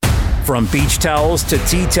From beach towels to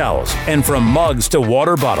tea towels, and from mugs to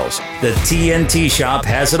water bottles, the TNT Shop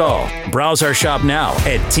has it all. Browse our shop now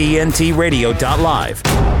at tntradio.live.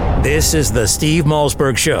 This is the Steve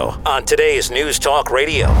Malzberg Show on today's News Talk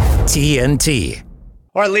Radio, TNT.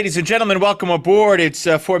 All right, ladies and gentlemen, welcome aboard. It's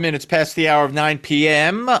 4 minutes past the hour of 9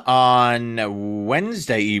 p.m. on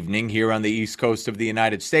Wednesday evening here on the East Coast of the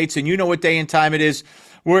United States. And you know what day and time it is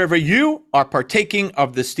wherever you are partaking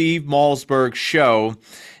of the Steve Malzberg Show.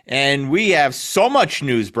 And we have so much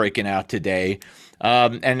news breaking out today.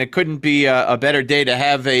 And it couldn't be a better day to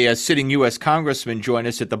have a sitting U.S. Congressman join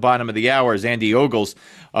us at the bottom of the hour, as Andy Ogles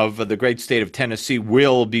of the great state of Tennessee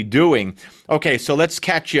will be doing. Okay, so let's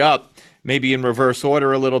catch you up, maybe in reverse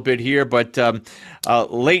order a little bit here. But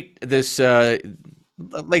late this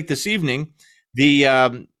evening,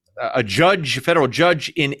 a federal judge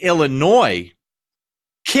in Illinois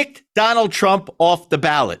kicked Donald Trump off the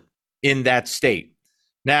ballot in that state.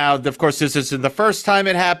 Now, of course, this isn't the first time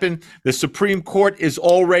it happened. The Supreme Court is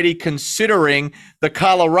already considering the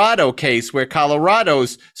Colorado case, where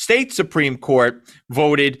Colorado's state Supreme Court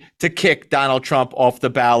voted to kick Donald Trump off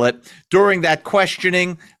the ballot. During that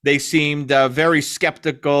questioning, they seemed very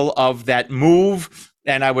skeptical of that move.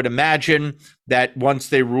 And I would imagine that once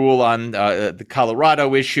they rule on the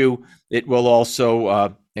Colorado issue, it will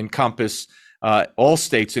also encompass all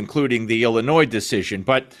states, including the Illinois decision.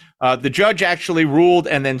 But the judge actually ruled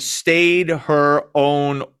and then stayed her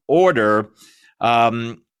own order.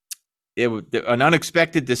 It was an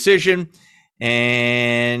unexpected decision.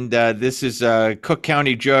 And this is Cook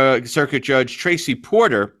County Circuit Judge Tracy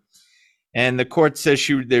Porter. And the court says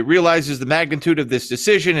she realizes the magnitude of this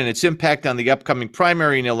decision and its impact on the upcoming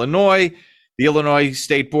primary in Illinois. The Illinois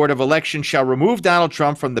State Board of Elections shall remove Donald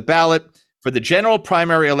Trump from the ballot for the general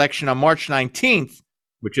primary election on March 19th,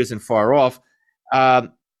 which isn't far off,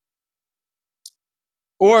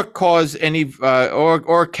 or cause any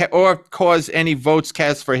votes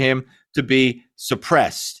cast for him to be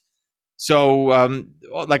suppressed. So,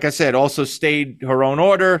 like I said, also stayed her own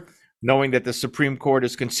order, knowing that the Supreme Court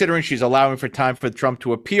is considering. She's allowing for time for Trump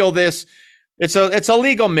to appeal this. It's a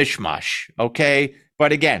legal mishmash, okay?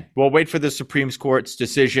 But again, we'll wait for the Supreme Court's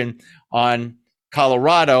decision on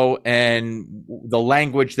Colorado, and the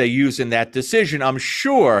language they use in that decision, I'm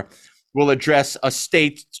sure, will address a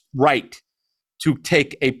state's right to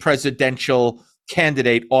take a presidential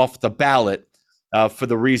candidate off the ballot for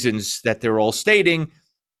the reasons that they're all stating.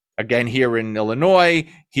 Again, here in Illinois,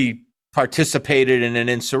 he participated in an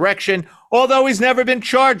insurrection, although he's never been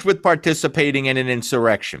charged with participating in an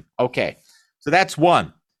insurrection. Okay, so that's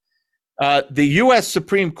one. The U.S.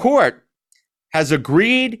 Supreme Court has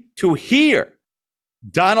agreed to hear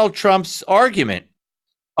Donald Trump's argument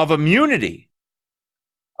of immunity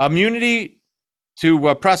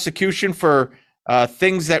to prosecution for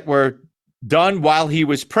things that were done while he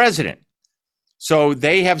was president. So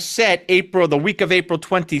they have set the week of April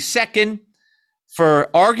 22nd for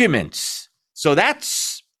arguments. So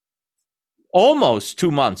that's almost 2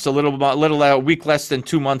 months, a week less than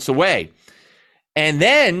 2 months away. And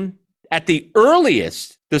then at the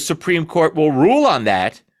earliest, the Supreme Court will rule on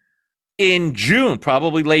that in June,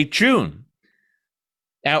 probably late June.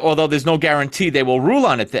 Although there's no guarantee they will rule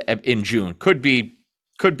on it in June. Could be,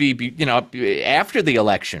 after the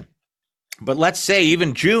election. But let's say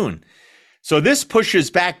even June. So this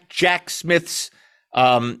pushes back Jack Smith's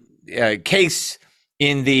case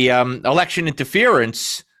in the election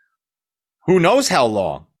interference. Who knows how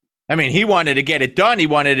long? I mean, he wanted to get it done. He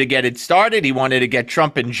wanted to get it started. He wanted to get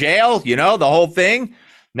Trump in jail, the whole thing.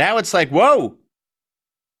 Now it's like, whoa.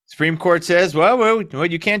 Supreme Court says, well,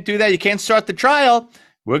 you can't do that. You can't start the trial.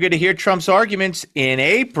 We're going to hear Trump's arguments in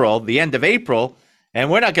April, the end of April,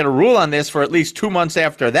 and we're not going to rule on this for at least 2 months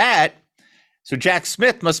after that. So Jack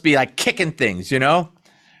Smith must be like kicking things,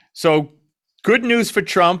 So good news for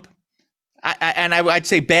Trump. I'd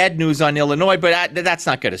say bad news on Illinois, but that's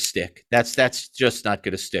not going to stick. That's just not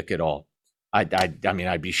going to stick at all. I mean,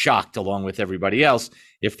 I'd be shocked along with everybody else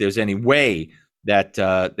if there's any way that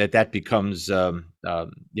becomes,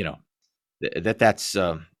 that's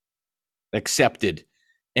accepted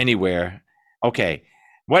anywhere. Okay,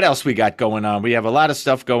 what else we got going on? We have a lot of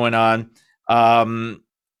stuff going on.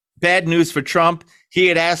 Bad news for Trump. He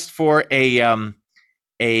had asked for a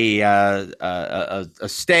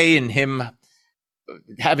stay in him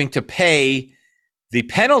having to pay the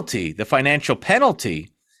penalty, the financial penalty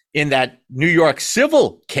in that New York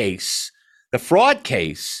civil case, the fraud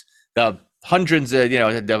case, the hundreds of,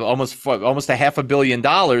 almost $500 million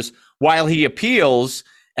while he appeals,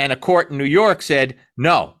 and a court in New York said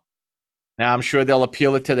no. Now, I'm sure they'll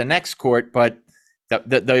appeal it to the next court, but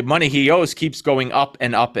the money he owes keeps going up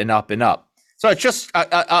and up and up and up. So it's just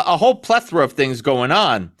a whole plethora of things going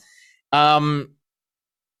on.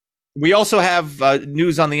 We also have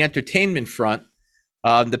news on the entertainment front,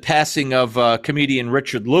 the passing of comedian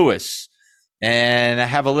Richard Lewis. And I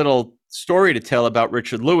have a little story to tell about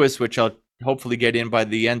Richard Lewis, which I'll hopefully get in by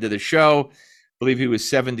the end of the show. I believe he was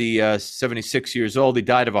 76 years old. He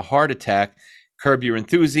died of a heart attack. Curb Your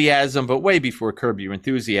Enthusiasm, but way before Curb Your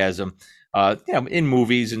Enthusiasm, in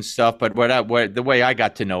movies and stuff. But the way I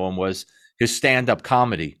got to know him was his stand-up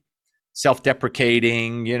comedy,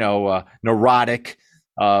 self-deprecating, neurotic,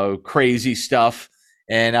 crazy stuff.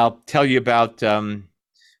 And I'll tell you about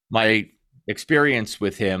my experience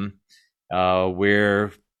with him,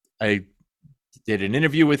 where I did an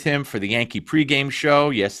interview with him for the Yankee pregame show.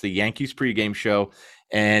 Yes, the Yankees pregame show,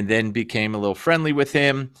 and then became a little friendly with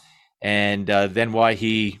him. And then why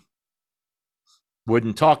he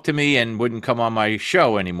wouldn't talk to me and wouldn't come on my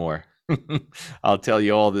show anymore. I'll tell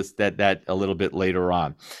you all this, that a little bit later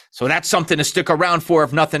on. So that's something to stick around for,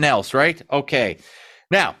 if nothing else, right? Okay.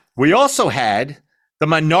 Now, we also had the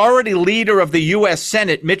minority leader of the U.S.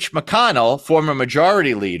 Senate, Mitch McConnell, former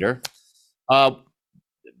majority leader,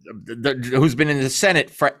 who's been in the Senate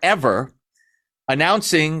forever,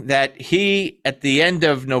 announcing that he, at the end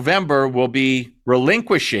of November, will be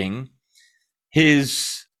relinquishing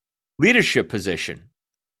his leadership position.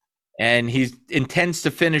 And he intends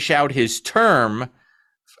to finish out his term,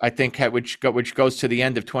 I think, which goes to the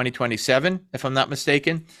end of 2027, if I'm not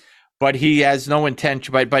mistaken. But he has no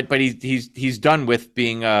intention. But he's done with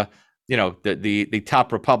being the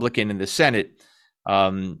top Republican in the Senate,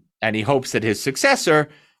 and he hopes that his successor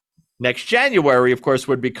next January, of course,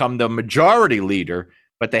 would become the majority leader.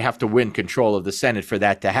 But they have to win control of the Senate for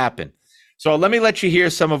that to happen. So let me let you hear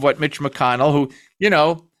some of what Mitch McConnell, who,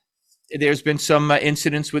 there's been some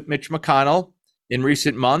incidents with Mitch McConnell in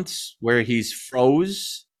recent months where he's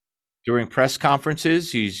froze during press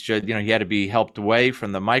conferences. He's just, he had to be helped away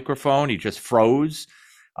from the microphone. He just froze.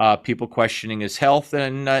 People questioning his health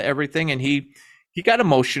and everything. And he got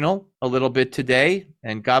emotional a little bit today,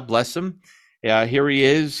 and God bless him. Here he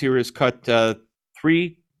is. Here is cut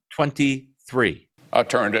 323. I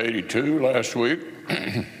turned 82 last week.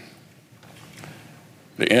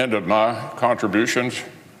 The end of my contributions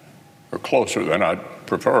are closer than I'd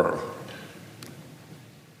prefer.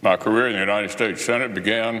 My career in the United States Senate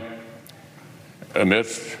began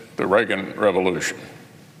amidst the Reagan Revolution.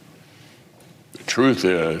 The truth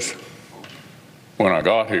is, when I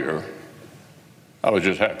got here, I was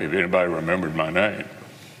just happy if anybody remembered my name.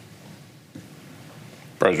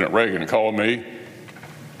 President Reagan called me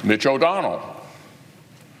Mitch O'Donnell.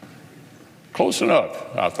 Close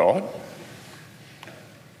enough, I thought.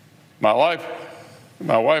 My wife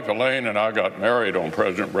Elaine and I got married on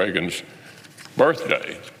President Reagan's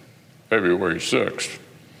birthday, February 6th.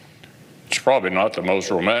 It's probably not the most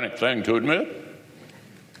romantic thing to admit,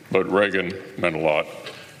 but Reagan meant a lot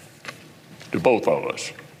to both of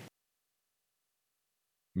us.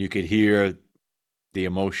 You could hear the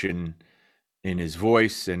emotion in his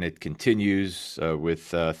voice, and it continues with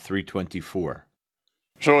 324.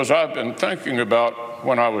 So as I've been thinking about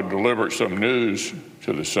when I would deliver some news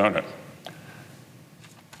to the Senate,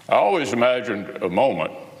 I always imagined a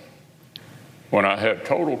moment when I had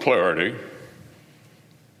total clarity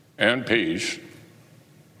and peace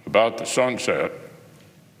about the sunset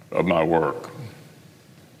of my work.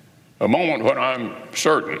 A moment when I'm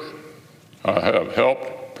certain I have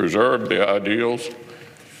helped preserve the ideals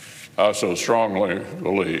I so strongly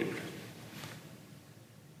believe.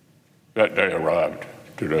 That day arrived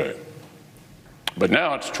today. But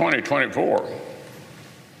now it's 2024.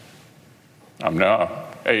 I'm now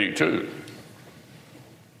 82.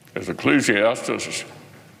 As Ecclesiastes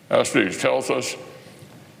tells us,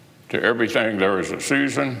 to everything there is a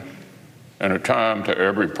season and a time to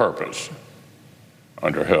every purpose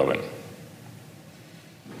under heaven.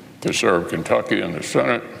 To serve Kentucky in the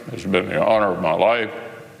Senate has been the honor of my life.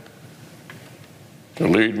 To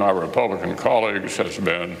lead my Republican colleagues has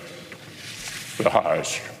been the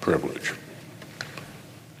highest privilege.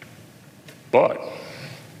 But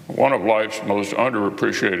one of life's most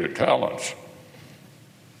underappreciated talents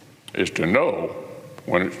is to know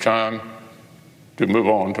when it's time to move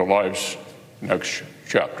on to life's next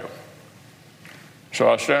chapter.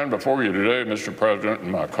 So I stand before you today, Mr. President,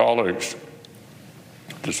 and my colleagues,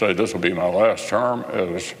 to say this will be my last term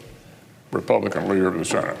as Republican leader of the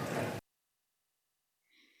Senate.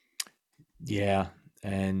 Yeah,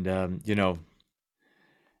 and,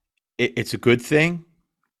 it's a good thing.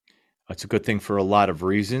 It's a good thing for a lot of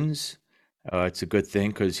reasons. It's a good thing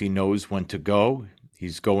because he knows when to go.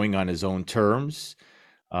 He's going on his own terms.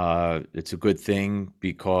 It's a good thing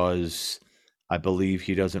because I believe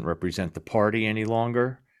he doesn't represent the party any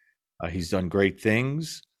longer. He's done great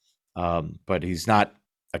things, but he's not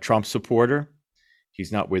a Trump supporter.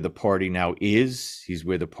 He's not where the party now is. He's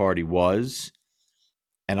where the party was.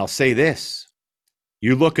 And I'll say this.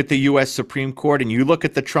 You look at the U.S. Supreme Court and you look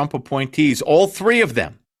at the Trump appointees, all three of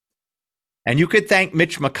them, and you could thank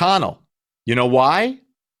Mitch McConnell. You know why?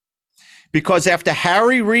 Because after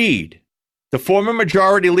Harry Reid, the former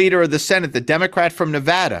majority leader of the Senate, the Democrat from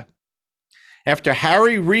Nevada, after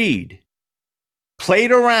Harry Reid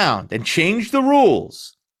played around and changed the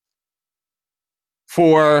rules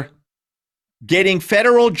for getting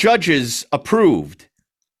federal judges approved,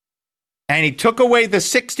 and he took away the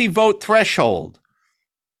 60-vote threshold,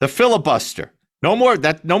 the filibuster. No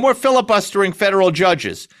more filibustering federal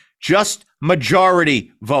judges, just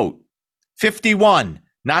majority vote. 51,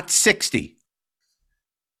 not 60.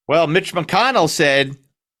 Well, Mitch McConnell said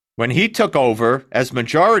when he took over as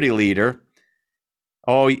majority leader,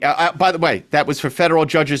 by the way, that was for federal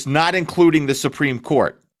judges, not including the Supreme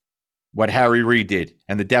Court, what Harry Reid did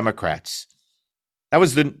and the Democrats. That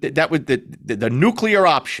was the nuclear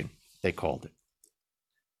option, they called it.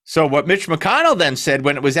 So what Mitch McConnell then said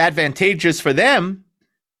when it was advantageous for them,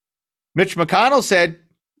 Mitch McConnell said,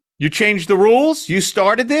 you changed the rules, you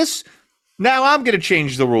started this, now I'm going to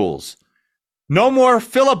change the rules. No more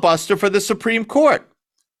filibuster for the Supreme Court.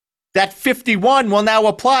 That 51 will now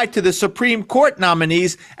apply to the Supreme Court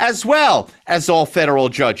nominees as well as all federal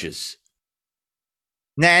judges.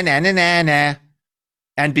 Nah.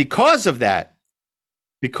 And because of that,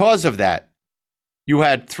 you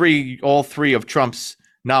had all three of Trump's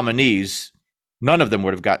nominees, none of them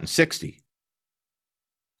would have gotten 60.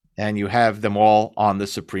 And you have them all on the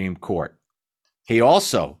Supreme Court. He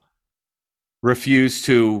also refused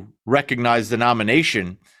to recognize the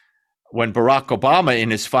nomination when Barack Obama,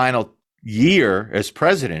 in his final year as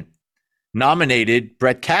president, nominated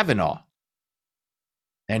Brett Kavanaugh.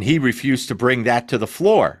 And he refused to bring that to the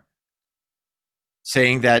floor,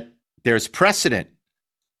 saying that there's precedent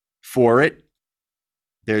for it.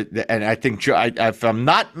 And I think, if I'm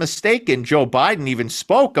not mistaken, Joe Biden even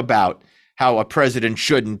spoke about how a president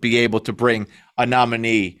shouldn't be able to bring a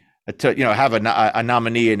nominee to, have a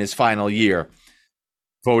nominee in his final year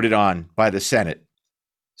voted on by the Senate.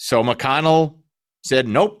 So McConnell said,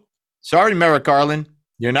 nope, sorry, Merrick Garland,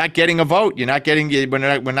 you're not getting a vote. You're not going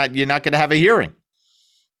to have a hearing.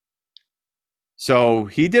 So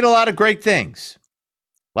he did a lot of great things.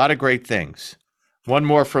 One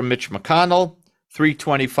more from Mitch McConnell,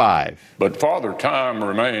 325. But Father Time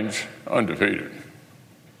remains undefeated.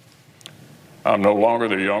 I'm no longer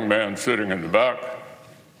the young man sitting in the back,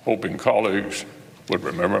 hoping colleagues would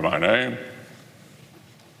remember my name.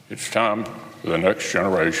 It's time for the next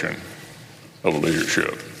generation of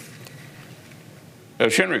leadership.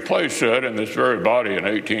 As Henry Clay said in this very body in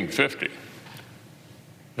 1850,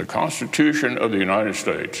 the Constitution of the United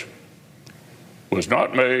States was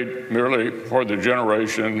not made merely for the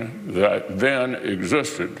generation that then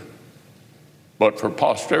existed, but for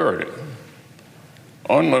posterity.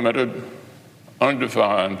 Unlimited,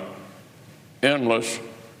 undefined, endless,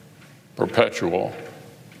 perpetual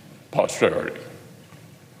posterity.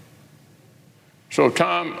 So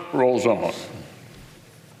time rolls on.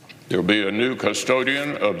 There'll be a new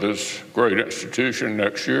custodian of this great institution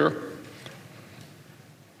next year.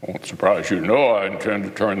 Won't surprise you to know I intend to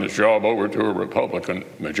turn this job over to a Republican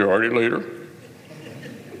majority leader.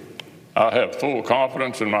 I have full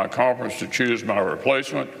confidence in my conference to choose my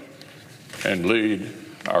replacement and lead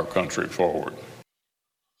our country forward.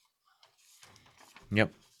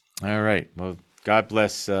 Yep. All right. Well, God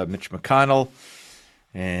bless Mitch McConnell.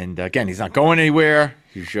 And again, he's not going anywhere.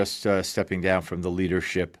 He's just stepping down from the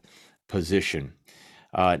leadership position.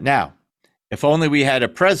 Now, if only we had a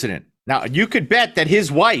president. Now, you could bet that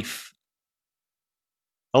his wife,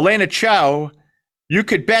 Elena Chao, you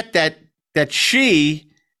could bet that she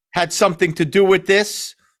had something to do with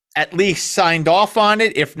this, at least signed off on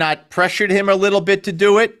it, if not pressured him a little bit to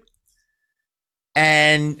do it.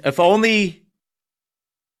 And if only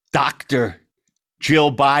Dr.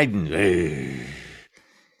 Jill Biden,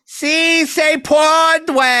 si se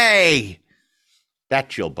puede, that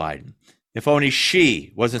Jill Biden, if only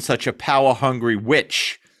she wasn't such a power-hungry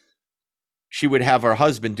witch, she would have her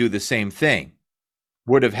husband do the same thing,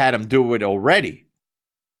 would have had him do it already.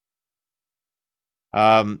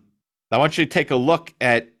 I want you to take a look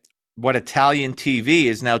at what Italian TV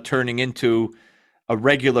is now turning into a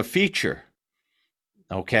regular feature.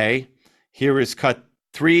 Okay, here is cut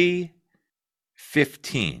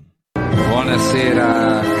 315.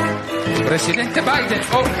 Buonasera Presidente Biden.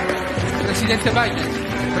 Oh, Presidente Biden.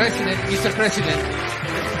 President, Mr. President.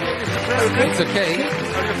 It's okay?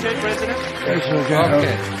 Ok,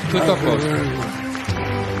 tutto a posto.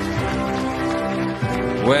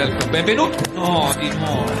 Welcome, benvenuto. No, di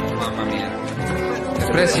nuovo, mamma mia.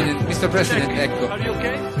 President, Mr. President, ecco.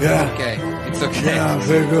 Yeah. Ok, it's okay. Yeah,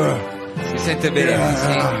 very good. Si sente bene,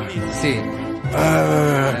 Yeah. sì.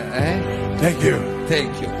 Thank you.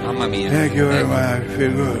 Thank you, mamma mia. Thank you very Ecco. much.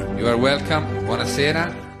 Feel good. You are welcome,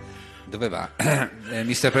 buonasera. Dove va?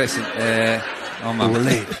 Mr. President, oh mamma.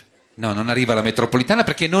 Late. No, non arriva la metropolitana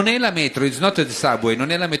perché non è la metro, it's not the subway, non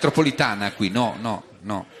è la metropolitana qui, no.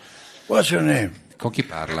 What's your name? Con chi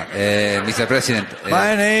parla? Mr. President.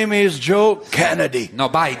 My name is Joe Kennedy. No,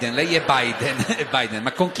 Biden, lei è Biden, è Biden,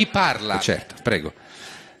 ma con chi parla? Certo, prego.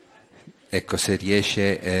 Ecco, se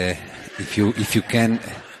riesce, if you can.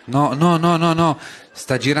 No,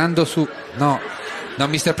 sta girando su. No,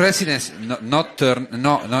 Mr. President, not turn,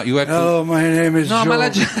 no, you have to. Hello, my name is No, Joe ma l'ha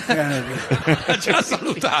già, Kennedy. l'ha già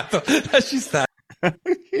salutato, lasci stare.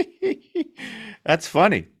 That's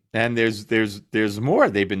funny. And there's more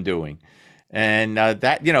they've been doing. And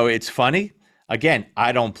that, it's funny. Again,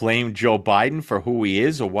 I don't blame Joe Biden for who he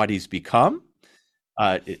is or what he's become.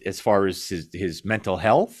 As far as his mental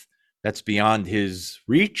health, that's beyond his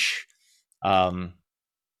reach. And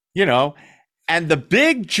the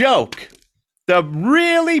big joke, the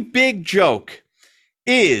really big joke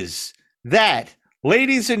is that,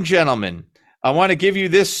 ladies and gentlemen, I want to give you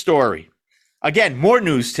this story. Again, more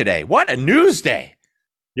news today. What a news day.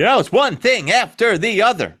 It's one thing after the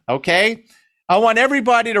other, okay? I want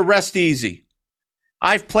everybody to rest easy.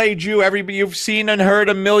 I've played you, everybody, you've seen and heard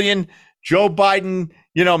a million Joe Biden,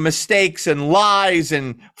 mistakes and lies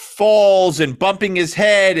and falls and bumping his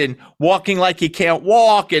head and walking like he can't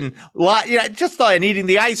walk and eating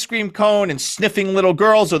the ice cream cone and sniffing little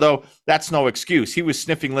girls, although that's no excuse. He was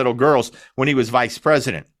sniffing little girls when he was vice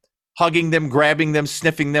president, hugging them, grabbing them,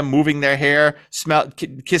 sniffing them, moving their hair,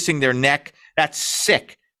 kissing their neck. That's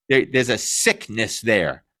sick. There's a sickness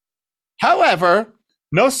there. However,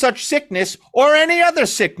 no such sickness or any other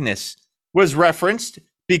sickness was referenced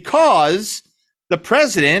because the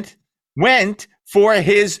president went for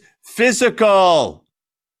his physical.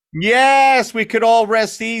 Yes, we could all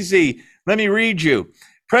rest easy. Let me read you.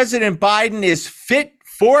 President Biden is fit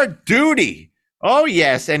for duty. Oh,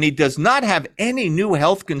 yes, and he does not have any new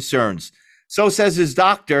health concerns. So says his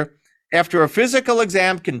doctor after a physical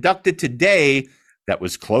exam conducted today that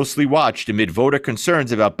was closely watched amid voter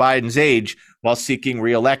concerns about Biden's age while seeking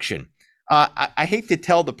re-election. I hate to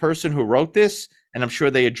tell the person who wrote this, and I'm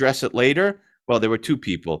sure they address it later. Well, there were two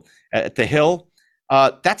people at the Hill.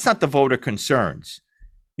 That's not the voter concerns.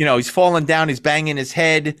 He's falling down, he's banging his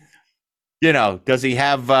head. Does he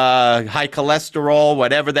have high cholesterol,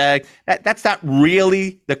 whatever that's not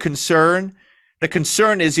really the concern. The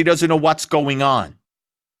concern is he doesn't know what's going on.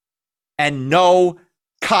 And no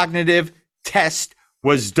cognitive test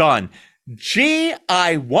was done. Gee,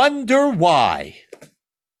 I wonder why.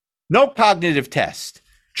 No cognitive test.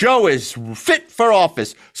 Joe is fit for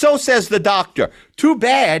office. So says the doctor. Too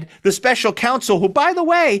bad the special counsel, who, by the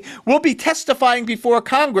way, will be testifying before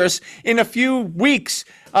Congress in a few weeks.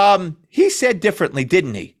 He said differently,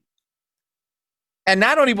 didn't he? And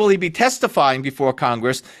not only will he be testifying before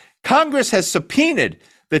Congress, Congress has subpoenaed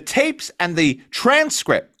the tapes and the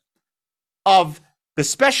transcript of the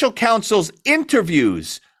special counsel's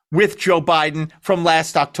interviews with Joe Biden from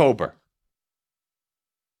last October.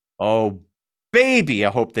 Oh, baby, I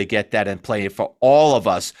hope they get that and play it for all of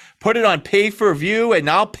us. Put it on pay-per-view and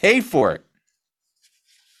I'll pay for it.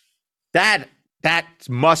 That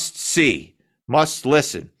must see, must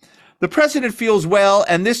listen. The president feels well,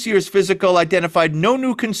 and this year's physical identified no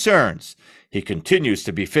new concerns. He continues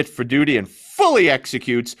to be fit for duty and fully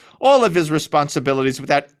executes all of his responsibilities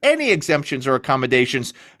without any exemptions or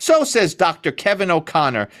accommodations, so says Dr. Kevin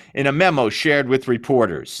O'Connor in a memo shared with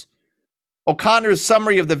reporters. O'Connor's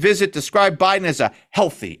summary of the visit described Biden as a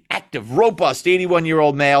healthy, active, robust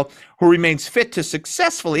 81-year-old male who remains fit to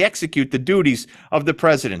successfully execute the duties of the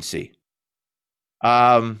presidency.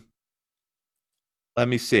 Let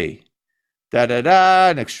me see.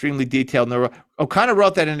 An extremely detailed O'Connor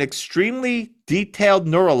wrote that an extremely detailed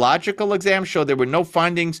neurological exam showed there were no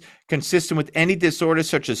findings consistent with any disorders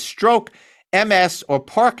such as stroke, MS, or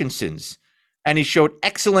Parkinson's, and he showed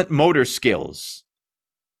excellent motor skills.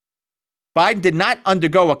 Biden did not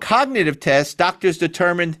undergo a cognitive test. Doctors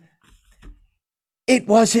determined it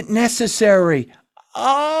wasn't necessary.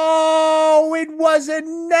 Oh, it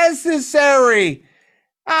wasn't necessary.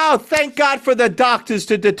 Oh, thank God for the doctors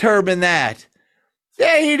to determine that.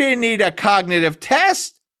 He didn't need a cognitive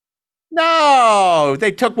test. No,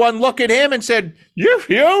 they took one look at him and said,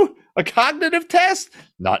 you, a cognitive test?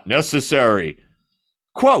 Not necessary.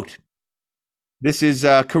 Quote, this is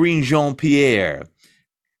Karine Jean-Pierre.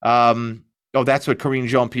 That's what Karine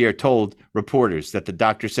Jean-Pierre told reporters, that the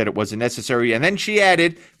doctor said it wasn't necessary. And then she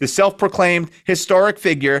added, the self-proclaimed historic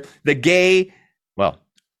figure, the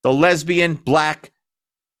lesbian black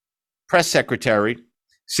press secretary,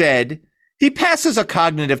 said he passes a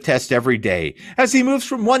cognitive test every day as he moves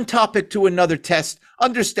from one topic to another test,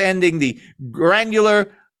 understanding the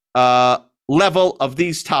granular level of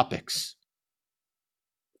these topics.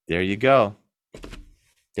 There you go.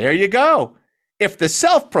 There you go. If the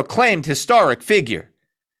self-proclaimed historic figure,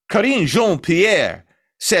 Karine Jean-Pierre,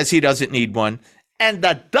 says he doesn't need one, and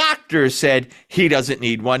the doctor said he doesn't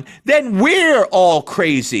need one, then we're all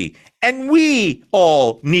crazy, and we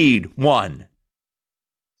all need one.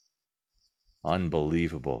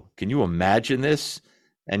 Unbelievable. Can you imagine this?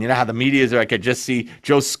 And you know how the media is, I could just see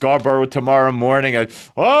Joe Scarborough tomorrow morning.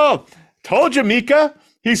 Told you, Mika,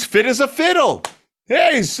 he's fit as a fiddle.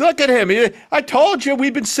 Hey, look at him. I told you,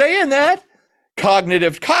 we've been saying that.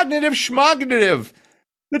 Cognitive, schmognitive.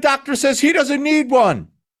 The doctor says he doesn't need one.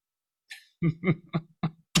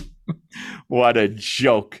 What a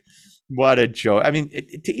joke. What a joke. I mean,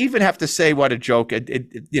 to even have to say what a joke,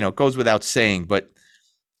 it goes without saying, but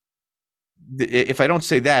if I don't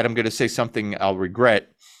say that, I'm going to say something I'll regret,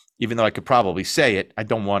 even though I could probably say it. I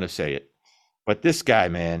don't want to say it. But this guy,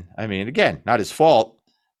 man, I mean, again, not his fault,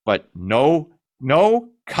 but no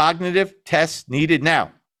cognitive tests needed.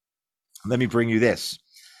 Now, let me bring you this.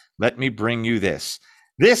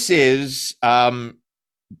 This is The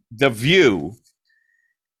View.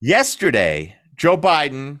 Yesterday, Joe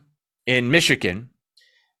Biden in Michigan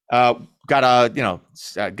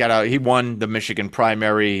he won the Michigan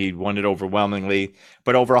primary. He won it overwhelmingly,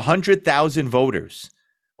 but over 100,000 voters,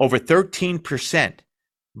 over 13%,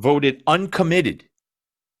 voted uncommitted,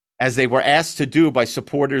 as they were asked to do by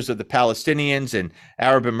supporters of the Palestinians and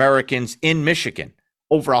Arab Americans in Michigan.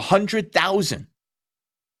 Over 100,000.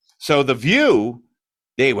 So The View,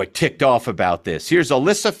 they were ticked off about this. Here's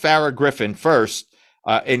Alyssa Farah Griffin first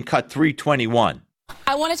in cut 321.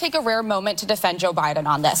 I want to take a rare moment to defend Joe Biden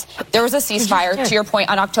on this. There was a ceasefire, to your point,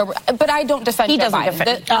 on October, but I don't defend Joe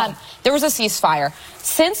Biden. There was a ceasefire.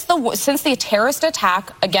 Since the terrorist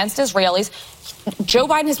attack against Israelis, Joe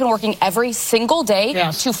Biden has been working every single day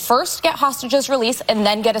to first get hostages released and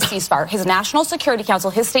then get a ceasefire. His National Security Council,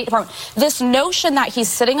 his State Department, this notion that he's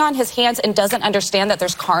sitting on his hands and doesn't understand that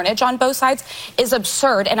there's carnage on both sides is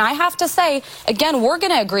absurd. And I have to say, again, we're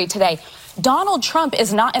going to agree today, Donald Trump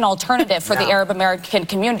is not an alternative for the Arab American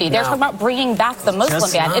community. They're talking about bringing back the Muslim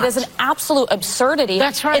ban. It is an absolute absurdity.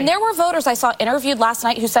 That's right. And there were voters I saw interviewed last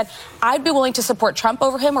night who said, I'd be willing to support Trump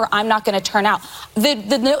over him, or I'm not going to turn out.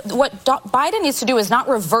 What Biden needs to do is not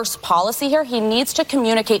reverse policy here. He needs to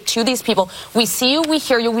communicate to these people. We see you, we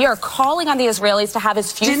hear you. We are calling on the Israelis to have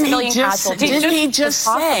as few civilian casualties as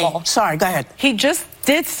possible. Sorry, go ahead. He just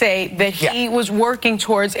did say that he was working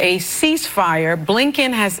towards a ceasefire.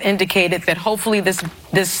 Blinken has indicated that hopefully this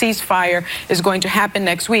ceasefire is going to happen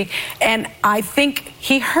next week. And I think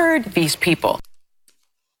he heard these people.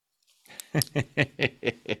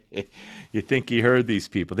 You think he heard these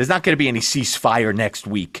people? There's not going to be any ceasefire next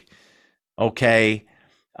week. Okay.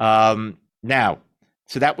 Now,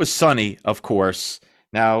 so that was Sonny, of course.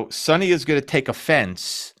 Now, Sonny is going to take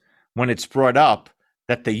offense when it's brought up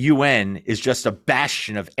that the UN is just a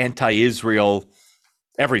bastion of anti-Israel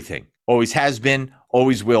everything. Always has been,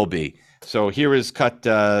 always will be. So here is cut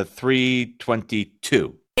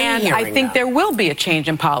 322. And I think there will be a change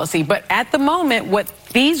in policy. But at the moment, what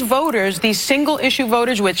these voters, these single-issue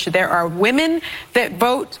voters, which there are women that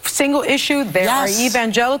vote single issue, there are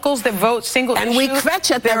evangelicals that vote single issue. And we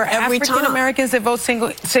cretch at them every time. There are African-Americans that vote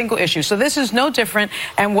single issue. So this is no different.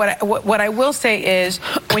 And what I will say is,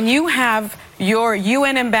 when you have your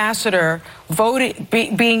UN ambassador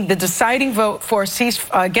being the deciding vote for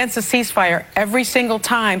against a ceasefire every single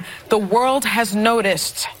time, the world has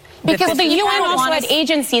noticed. Because the UN also had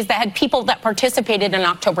agencies that had people that participated in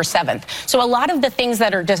October 7th. So a lot of the things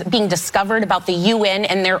that are being discovered about the UN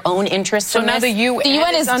and their own interests. So now the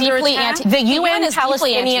UN is deeply anti. The UN is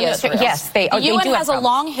Palestinian. Yes, the UN has a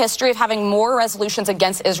long history of having more resolutions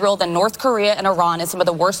against Israel than North Korea and Iran, and some of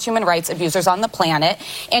the worst human rights abusers on the planet.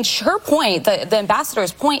 And her point, the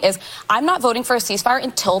ambassador's point, is I'm not voting for a ceasefire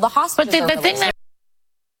until the hostages are released.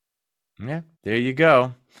 Yeah, there you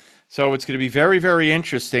go. So it's going to be very, very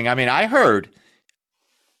interesting. I mean, I heard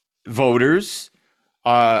voters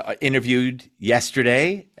interviewed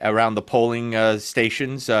yesterday around the polling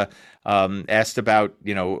stations asked about,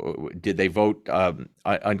 did they vote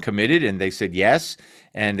uncommitted, and they said yes.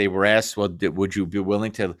 And they were asked, well, would you be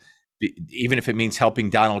willing to, even if it means helping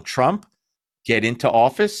Donald Trump get into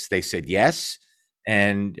office? They said yes.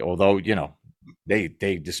 And although,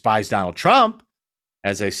 they despise Donald Trump,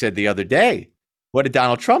 as I said the other day, what did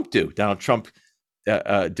Donald Trump do? Donald Trump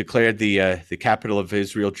declared the capital of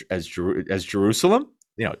Israel as Jerusalem,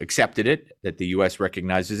 accepted it, that the U.S.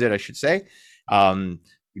 recognizes it, I should say,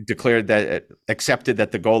 accepted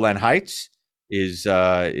that the Golan Heights is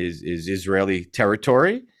Israeli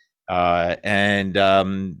territory, and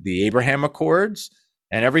the Abraham Accords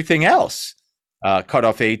and everything else, cut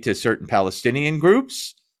off aid to certain Palestinian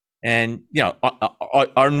groups, and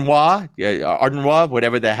UNRWA,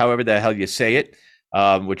 however the hell you say it,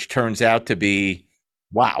 which turns out to be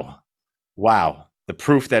wow, the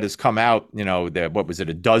proof that has come out. What was it,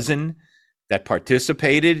 a dozen that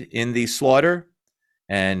participated in the slaughter,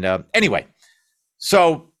 and anyway,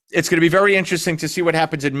 so it's going to be very interesting to see what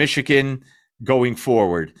happens in Michigan going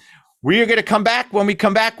forward. We are going to come back. When we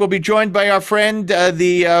come back, we'll be joined by our friend,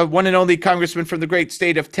 the one and only congressman from the great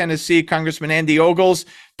state of Tennessee, Congressman Andy Ogles.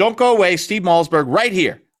 Don't go away. Steve Malzberg right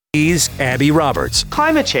here. He's Abby Roberts.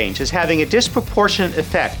 Climate change is having a disproportionate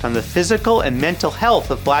effect on the physical and mental health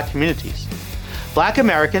of Black communities. Black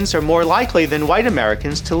Americans are more likely than white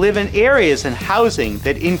Americans to live in areas and housing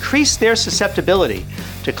that increase their susceptibility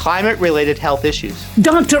to climate-related health issues.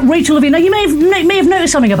 Dr. Rachel Levine, now you may have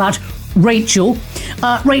noticed something about Rachel.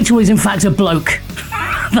 Rachel is in fact a bloke.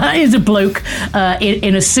 That is a bloke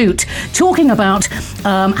in a suit, talking about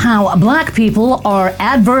how black people are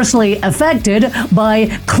adversely affected by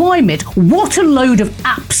climate. What a load of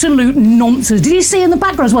absolute nonsense. Did you see in the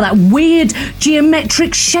background as well that weird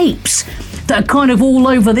geometric shapes that are kind of all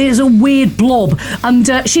over? There's a weird blob, and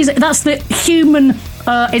that's the human.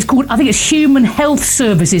 It's called, I think it's Human Health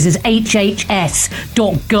Services, is hhs.gov.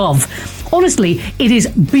 Honestly, it is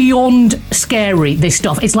beyond scary, this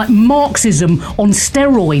stuff. It's like Marxism on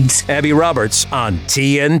steroids. Abby Roberts on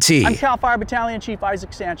TNT. I'm Cal Fire Battalion Chief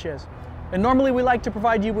Isaac Sanchez, and normally we like to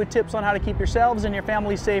provide you with tips on how to keep yourselves and your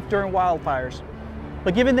family safe during wildfires.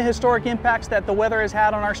 But given the historic impacts that the weather has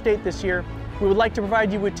had on our state this year, we would like to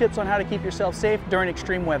provide you with tips on how to keep yourself safe during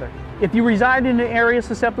extreme weather. If you reside in an area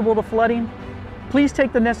susceptible to flooding, please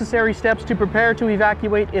take the necessary steps to prepare to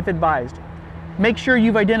evacuate if advised. Make sure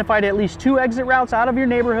you've identified at least 2 exit routes out of your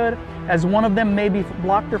neighborhood, as one of them may be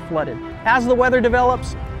blocked or flooded. As the weather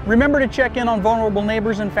develops, remember to check in on vulnerable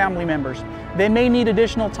neighbors and family members. They may need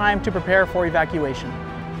additional time to prepare for evacuation.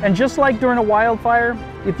 And just like during a wildfire,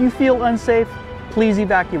 if you feel unsafe, please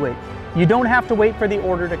evacuate. You don't have to wait for the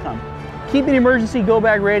order to come. Keep an emergency go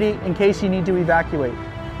bag ready in case you need to evacuate.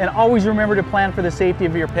 And always remember to plan for the safety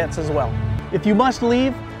of your pets as well. If you must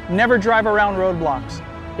leave, never drive around roadblocks.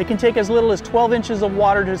 It can take as little as 12 inches of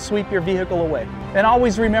water to sweep your vehicle away. And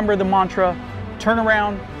always remember the mantra, turn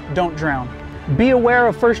around, don't drown. Be aware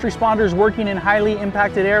of first responders working in highly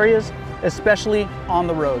impacted areas, especially on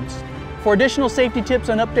the roads. For additional safety tips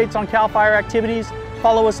and updates on CAL FIRE activities,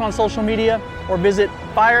 follow us on social media or visit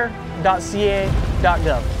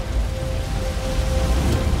fire.ca.gov.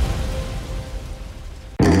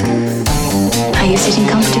 Are you sitting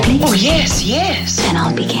comfortably? Oh, yes. Then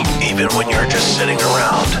I'll begin. Even when you're just sitting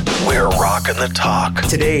around, we're rocking the talk.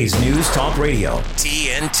 Today's News Talk Radio,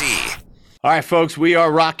 TNT. All right, folks, we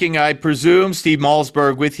are rocking, I presume. Steve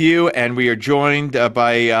Malzberg with you, and we are joined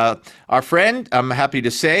by our friend, I'm happy to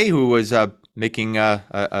say, who was making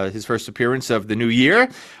his first appearance of the new year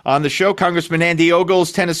on the show, Congressman Andy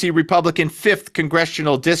Ogles, Tennessee Republican, 5th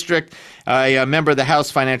Congressional District, a member of the House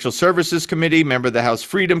Financial Services Committee, member of the House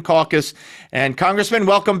Freedom Caucus. And Congressman,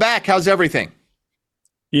 welcome back. How's everything?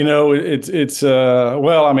 It's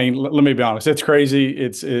well, I mean, let me be honest. It's crazy.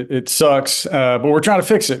 It sucks, but we're trying to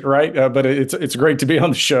fix it, right? But it's great to be on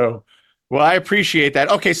the show. Well, I appreciate that.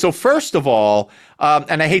 Okay, so first of all,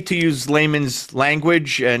 and I hate to use layman's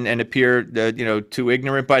language and appear, too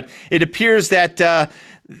ignorant, but it appears that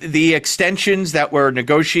the extensions that were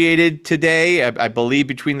negotiated today, I believe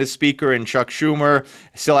between the Speaker and Chuck Schumer,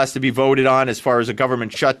 still has to be voted on as far as a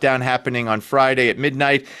government shutdown happening on Friday at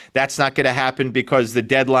midnight. That's not going to happen because the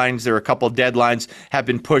deadlines, there are a couple of deadlines, have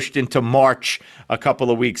been pushed into March a couple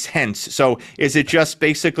of weeks hence. So is it just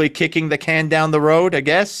basically kicking the can down the road, I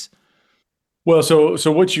guess? Well, so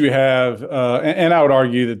what you have, and I would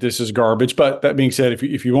argue that this is garbage, but that being said,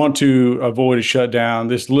 if you want to avoid a shutdown,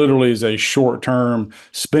 this literally is a short-term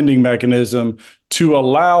spending mechanism to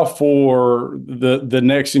allow for the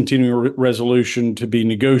next continuing resolution to be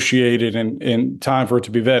negotiated and time for it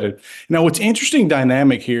to be vetted. Now, what's interesting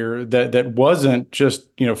dynamic here that wasn't just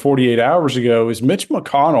 48 hours ago is Mitch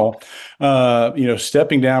McConnell,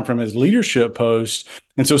 stepping down from his leadership post.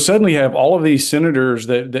 And so suddenly you have all of these senators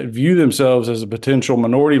that view themselves as a potential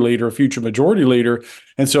minority leader, a future majority leader.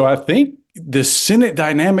 And so I think the Senate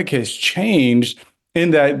dynamic has changed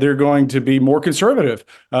in that they're going to be more conservative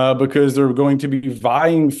because they're going to be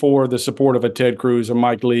vying for the support of a Ted Cruz, a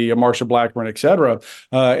Mike Lee, a Marsha Blackburn, et cetera.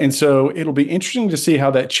 And so it'll be interesting to see how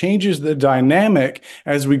that changes the dynamic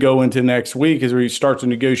as we go into next week, as we start to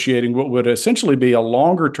negotiating what would essentially be a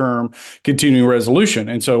longer term continuing resolution.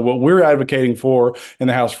 And so what we're advocating for in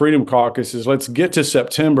the House Freedom Caucus is let's get to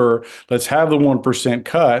September, let's have the 1%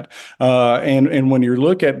 cut. And when you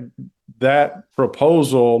look at that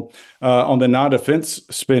proposal on the non-defense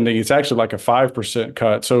spending, it's actually like a 5%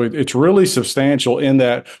 cut. So it's really substantial in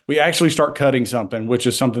that we actually start cutting something, which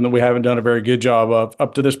is something that we haven't done a very good job of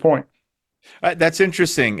up to this point. That's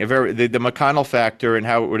interesting. The McConnell factor and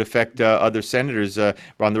how it would affect other senators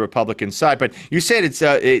on the Republican side. But you said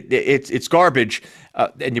it's garbage,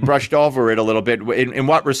 and you brushed over it a little bit. In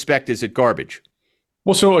what respect is it garbage?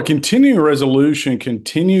 Well, so a continuing resolution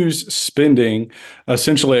continues spending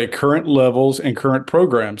essentially at current levels and current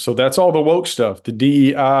programs. So that's all the woke stuff, the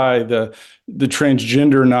DEI, the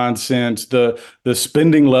transgender nonsense, the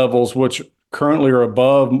spending levels, which currently are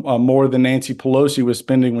above more than Nancy Pelosi was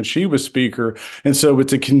spending when she was speaker. And so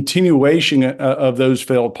it's a continuation of those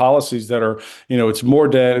failed policies that are, it's more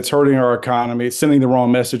debt, it's hurting our economy, it's sending the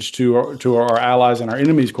wrong message to our allies and our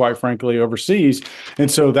enemies, quite frankly, overseas.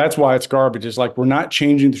 And so that's why it's garbage. It's like we're not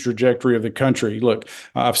changing the trajectory of the country. Look,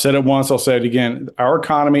 I've said it once, I'll say it again. Our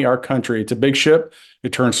economy, our country, it's a big ship.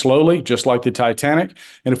 It turns slowly, just like the Titanic.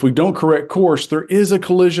 And if we don't correct course, there is a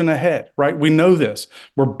collision ahead, right? We know this.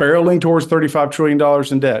 We're barreling towards $35 trillion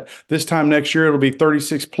in debt. This time next year, it'll be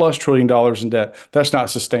 $36+ trillion in debt. That's not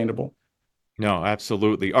sustainable. No,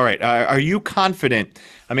 absolutely. All right. Are you confident?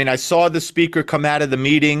 I mean, I saw the speaker come out of the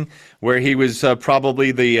meeting where he was probably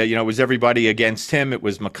it was everybody against him. It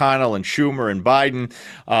was McConnell and Schumer and Biden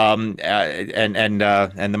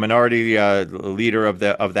and the minority leader of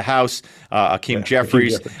the House, Hakeem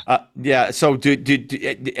Jeffries. So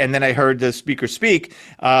and then I heard the speaker speak,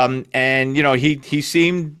 and he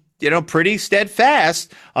seemed pretty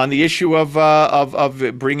steadfast on the issue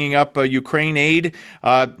of bringing up Ukraine aid.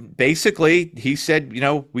 Basically, he said,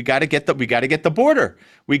 we got to get the border.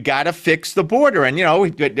 We got to fix the border, and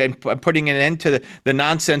and putting an end to the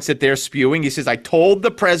nonsense that they're spewing. He says, I told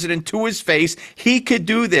the president to his face he could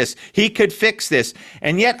do this, he could fix this,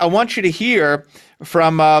 and yet I want you to hear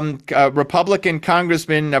from Republican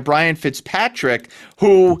Congressman Brian Fitzpatrick,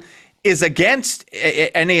 who is against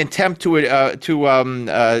any attempt to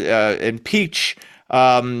impeach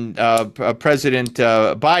President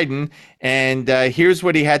Biden. And here's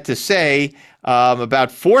what he had to say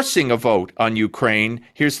about forcing a vote on Ukraine.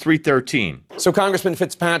 Here's 313. So, Congressman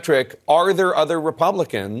Fitzpatrick, are there other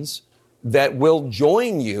Republicans that will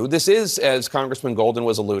join you? This is, as Congressman Golden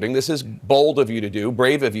was alluding, this is bold of you to do,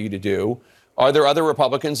 brave of you to do. Are there other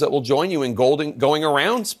Republicans that will join you in going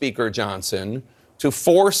around Speaker Johnson to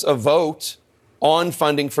force a vote on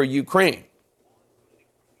funding for Ukraine?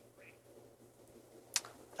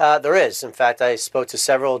 There is. In fact, I spoke to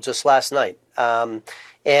several just last night.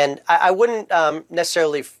 And I wouldn't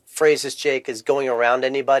necessarily phrase this, Jake, as going around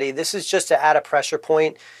anybody. This is just to add a pressure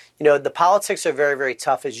point. The politics are very, very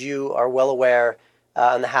tough, as you are well aware,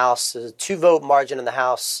 in the House. There's a 2-vote margin in the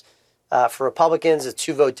House for Republicans, a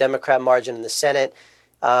 2-vote Democrat margin in the Senate.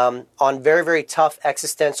 On very, very tough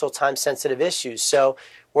existential time-sensitive issues. So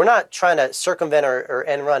we're not trying to circumvent or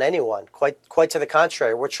end run anyone. Quite to the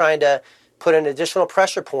contrary. We're trying to put an additional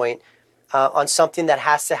pressure point on something that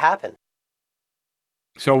has to happen.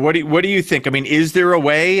 So what do you think? I mean, is there a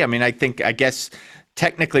way? I mean, I guess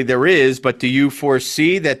technically there is, but do you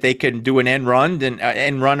foresee that they can do an end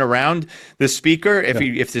run around the speaker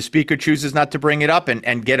if the speaker chooses not to bring it up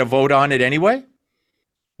and get a vote on it anyway?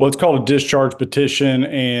 Well, it's called a discharge petition,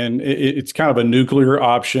 and it's kind of a nuclear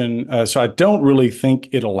option. So I don't really think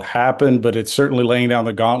it'll happen, but it's certainly laying down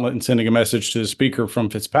the gauntlet and sending a message to the speaker from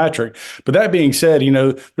Fitzpatrick. But that being said,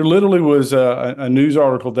 there literally was a news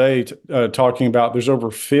article today talking about there's over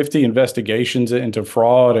 50 investigations into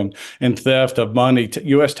fraud and theft of money,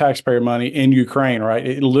 U.S. taxpayer money in Ukraine, right?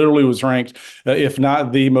 It literally was ranked, if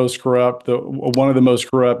not the most corrupt, one of the most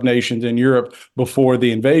corrupt nations in Europe before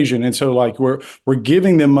the invasion. And so we're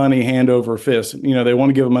giving them money hand over fist. They want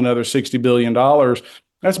to give them another $60 billion.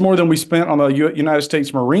 That's more than we spent on the United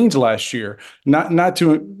States Marines last year.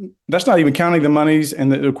 That's not even counting the monies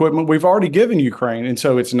and the equipment we've already given Ukraine. And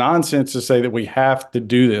so it's nonsense to say that we have to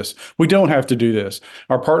do this. We don't have to do this.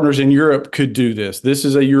 Our partners in Europe could do this. This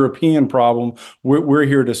is a European problem. We're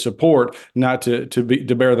here to support, not to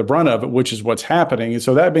bear the brunt of it, which is what's happening. And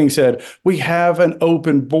so that being said, we have an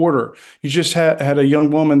open border. You just had a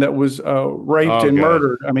young woman that was raped and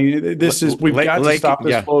murdered. I mean, we've got to stop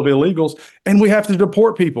this flow of illegals, and we have to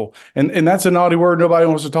deport people. And that's a naughty word nobody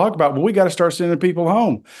wants to talk about, but we got to start sending people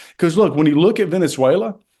home. Because look, when you look at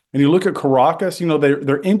Venezuela and you look at Caracas,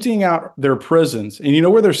 they're emptying out their prisons, and you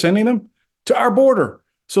know where they're sending them? To our border.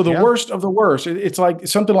 So the worst of the worst, it's like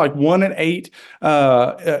something like 1 in 8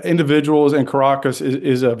 individuals in Caracas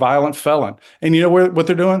is a violent felon. And you know what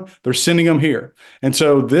they're doing? They're sending them here. And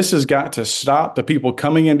so this has got to stop. The people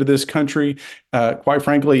coming into this country, quite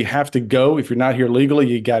frankly, have to go. If you're not here legally,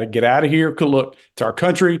 you got to get out of here. Look, it's our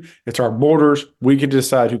country. It's our borders. We get to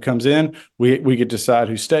decide who comes in. We get to decide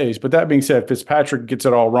who stays. But that being said, Fitzpatrick gets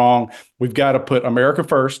it all wrong. We've got to put America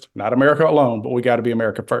first, not America alone, but we got to be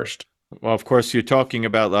America first. Well, of course, you're talking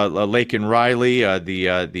about Laken Riley,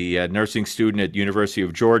 the nursing student at University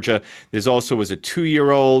of Georgia. There's also was a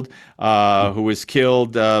 2-year-old who was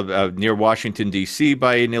killed near Washington, D.C.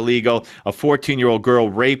 by an illegal, a 14-year-old girl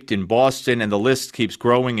raped in Boston, and the list keeps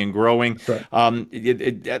growing and growing. Right.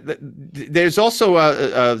 There's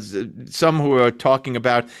also some who are talking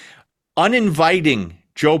about uninviting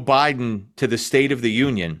Joe Biden to the State of the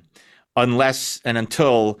Union unless and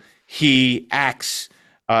until he acts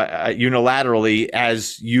unilaterally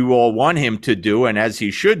as you all want him to do and as he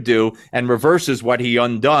should do, and reverses what he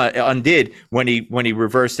undid when he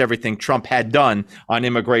reversed everything Trump had done on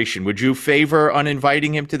immigration. Would you favor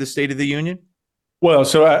uninviting him to the State of the Union? Well,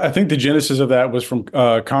 so I think the genesis of that was from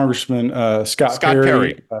Congressman Scott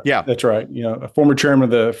Perry. Yeah, that's right. A former chairman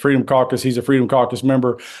of the Freedom Caucus. He's a Freedom Caucus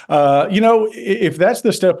member. If that's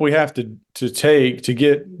the step we have to take to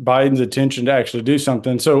get Biden's attention to actually do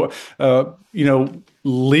something. So,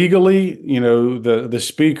 legally, the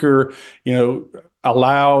speaker,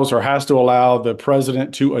 allows or has to allow the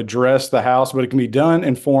president to address the House, but it can be done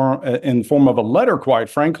in form of a letter. Quite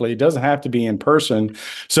frankly, it doesn't have to be in person.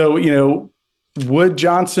 So, would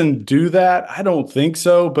Johnson do that? I don't think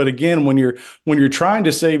so. But again, when you're trying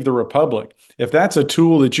to save the republic, if that's a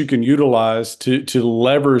tool that you can utilize to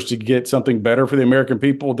leverage to get something better for the American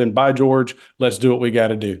people, then by George, let's do what we got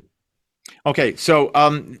to do. Okay, so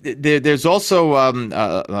there's also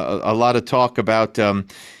a lot of talk about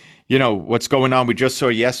what's going on. We just saw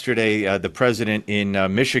yesterday the president in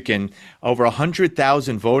Michigan, over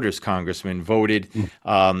 100,000 voters, Congressman, voted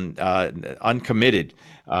uncommitted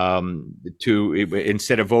to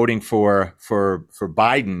instead of voting for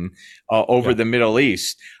Biden over the Middle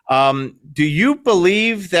East. Do you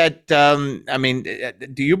believe that?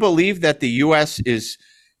 Do you believe that the U.S. is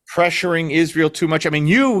pressuring Israel too much? I mean,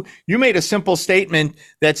 you made a simple statement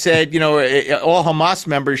that said, all Hamas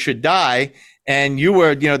members should die. And you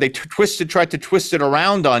were, they tried to twist it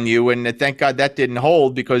around on you. And thank God that didn't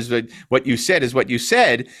hold, because what you said is what you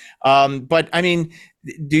said. But I mean,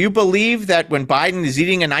 do you believe that when Biden is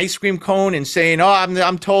eating an ice cream cone and saying,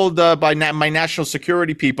 I'm told by my national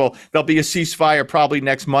security people, there'll be a ceasefire probably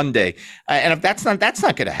next Monday. And if that's not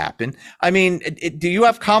going to happen. I mean, do you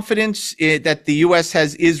have confidence that the U.S.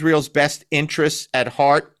 has Israel's best interests at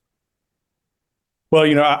heart? Well,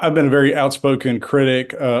 I've been a very outspoken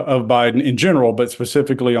critic of Biden in general, but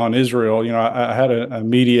specifically on Israel. I had a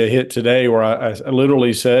media hit today where I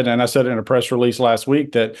literally said, and I said it in a press release last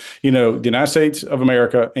week, that, the United States of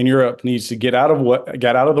America and Europe needs to get out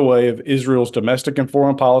of the way of Israel's domestic and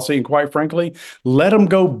foreign policy. And quite frankly, let them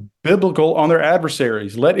go biblical on their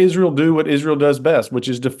adversaries. Let Israel do what Israel does best, which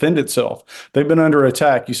is defend itself. They've been under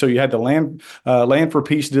attack. So you had the land for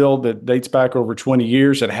peace deal that dates back over 20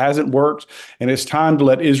 years. It hasn't worked, and it's time to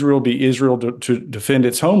let Israel be Israel to defend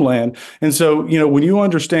its homeland. And so, when you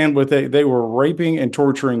understand what they were raping and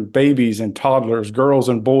torturing babies and toddlers, girls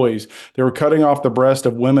and boys, they were cutting off the breast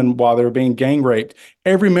of women while they were being gang raped.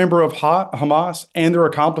 Every member of Hamas and their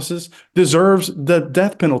accomplices deserves the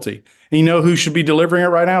death penalty. And who should be delivering it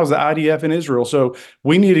right now is the IDF in Israel. So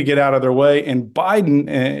we need to get out of their way. And Biden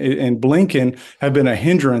and Blinken have been a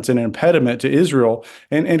hindrance and an impediment to Israel.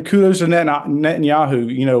 And kudos to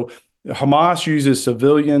Netanyahu. Hamas uses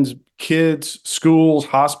civilians, kids, schools,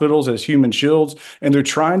 hospitals as human shields, and they're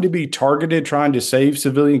trying to be targeted, trying to save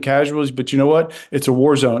civilian casualties. But you know what? It's a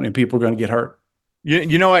war zone, and people are going to get hurt.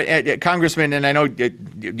 You know what, Congressman, and I know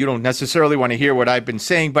you don't necessarily want to hear what I've been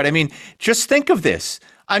saying, but I mean, just think of this.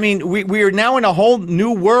 I mean, we are now in a whole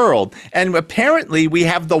new world. And apparently we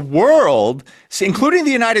have the world, including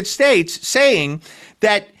the United States, saying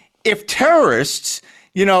that if terrorists,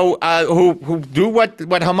 who do what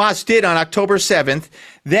Hamas did on October 7th,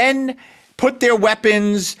 then put their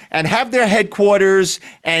weapons and have their headquarters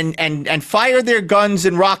and fire their guns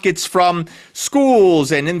and rockets from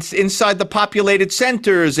schools and inside the populated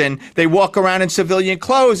centers, and they walk around in civilian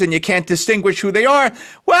clothes and you can't distinguish who they are,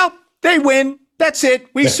 well, they win. That's it.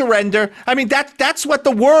 We surrender. I mean, that's what the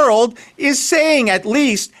world is saying, at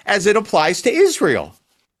least as it applies to Israel.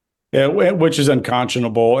 Yeah, which is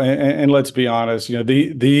unconscionable. And let's be honest,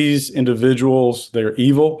 these individuals, they're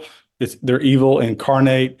evil. They're evil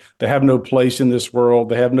incarnate. They have no place in this world.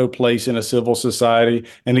 They have no place in a civil society.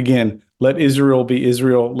 And again, let Israel be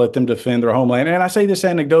Israel. Let them defend their homeland. And I say this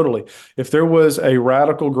anecdotally. If there was a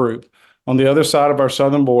radical group on the other side of our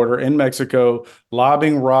southern border in Mexico,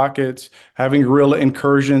 lobbing rockets, having guerrilla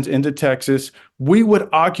incursions into Texas, we would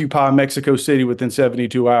occupy Mexico City within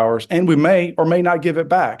 72 hours, and we may or may not give it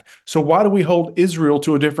back. So why do we hold Israel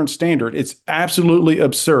to a different standard? It's absolutely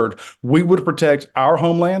absurd. We would protect our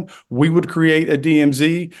homeland. We would create a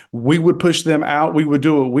DMZ. We would push them out. We would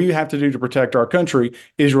do what we have to do to protect our country.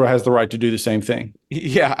 Israel has the right to do the same thing.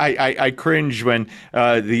 Yeah, I cringe when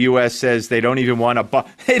the U.S. says they don't even want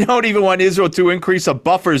Israel to increase a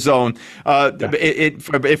buffer zone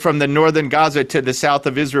from the northern Gaza to the south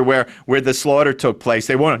of Israel, where the slaughter took place.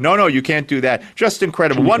 They want no, you can't do that. Just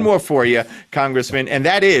incredible. One more for you, Congressman, and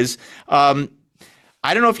that is, I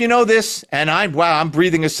don't know if you know this, and I'm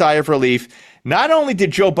breathing a sigh of relief. Not only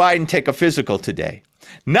did Joe Biden take a physical today,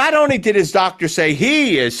 not only did his doctor say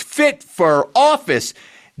he is fit for office,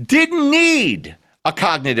 didn't need a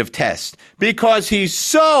cognitive test because he's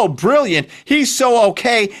so brilliant. He's so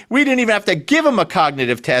okay. We didn't even have to give him a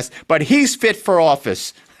cognitive test, but he's fit for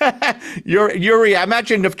office.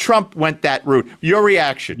 Imagine if Trump went that route. Your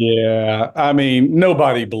reaction? Yeah, I mean,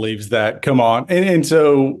 nobody believes that. Come on. And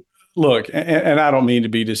so, look, and I don't mean to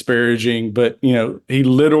be disparaging, but, he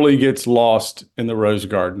literally gets lost in the Rose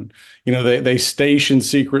Garden. They station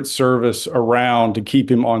Secret Service around to keep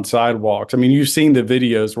him on sidewalks. I mean, you've seen the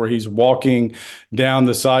videos where he's walking down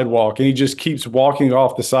the sidewalk and he just keeps walking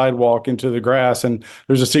off the sidewalk into the grass. And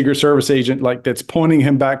there's a Secret Service agent that's pointing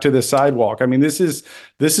him back to the sidewalk. I mean, this is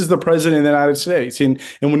the president of the United States. And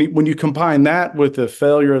when you combine that with the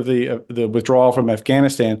failure of the withdrawal from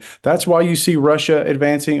Afghanistan, that's why you see Russia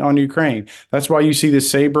advancing on Ukraine. That's why you see the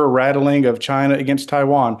saber rattling of China against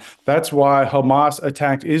Taiwan. That's why Hamas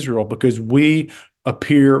attacked Israel, because we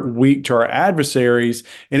appear weak to our adversaries,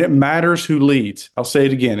 and it matters who leads. I'll say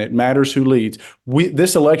it again. It matters who leads.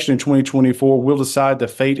 This election in 2024 will decide the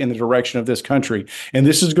fate and the direction of this country. And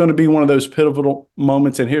this is going to be one of those pivotal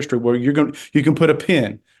moments in history where you can put a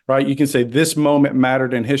pin, right? You can say this moment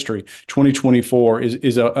mattered in history. 2024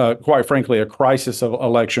 is quite frankly, a crisis of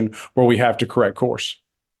election where we have to correct course.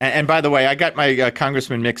 And by the way, I got my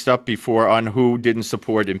congressman mixed up before on who didn't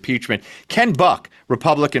support impeachment. Ken Buck,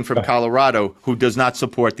 Republican from Colorado, who does not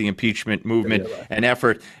support the impeachment movement and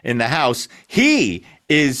effort in the House, he's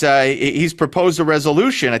proposed a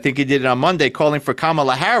resolution, I think he did it on Monday, calling for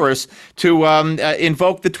Kamala Harris to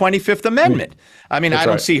invoke the 25th Amendment. I mean, I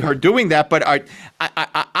don't see her doing that, but I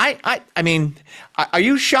mean, are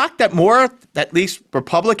you shocked that more, at least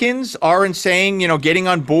Republicans, aren't saying, getting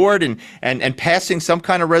on board and passing some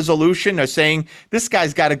kind of resolution or saying this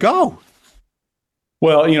guy's got to go?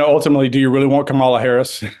 Well, ultimately, do you really want Kamala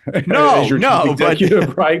Harris as your chief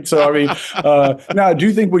executive, right? So, I mean, now I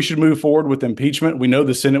do think we should move forward with impeachment. We know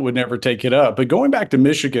the Senate would never take it up. But going back to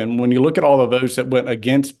Michigan, when you look at all the votes that went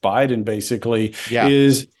against Biden, basically,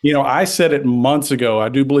 I said it months ago. I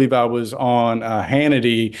do believe I was on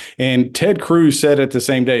Hannity, and Ted Cruz said it the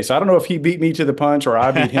same day. So I don't know if he beat me to the punch or I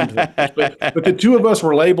beat him to the punch. But the two of us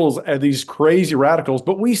were labeled as these crazy radicals.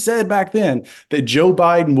 But we said back then that Joe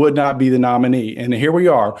Biden would not be the nominee. And here we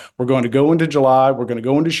are. We're going to go into July. We're going to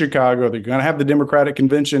go into Chicago. They're going to have the Democratic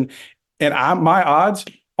convention. And my odds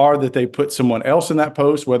are that they put someone else in that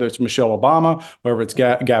post, whether it's Michelle Obama, whether it's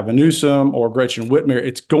Gavin Newsom or Gretchen Whitmer.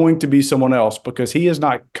 It's going to be someone else because he is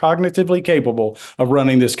not cognitively capable of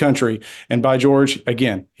running this country. And by George,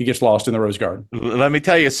 again, he gets lost in the Rose Garden. Let me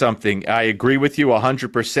tell you something. I agree with you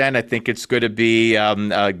 100%. I think it's going to be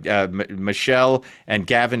Michelle and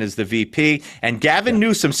Gavin as the VP. And Gavin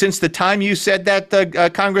Newsom, since the time you said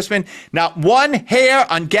that, Congressman, not one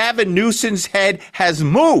hair on Gavin Newsom's head has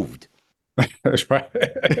moved. That's right.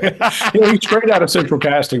 He's straight out of central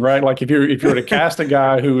casting, right? Like if you're to cast a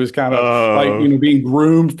guy who is kind of like being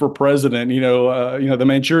groomed for president, the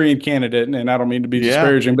Manchurian candidate, and I don't mean to be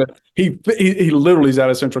disparaging, but he literally is out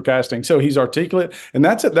of central casting. So he's articulate, and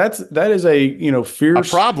that is a fierce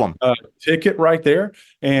problem ticket right there.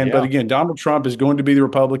 But again, Donald Trump is going to be the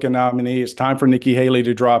Republican nominee. It's time for Nikki Haley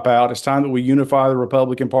to drop out. It's time that we unify the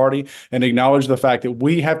Republican Party and acknowledge the fact that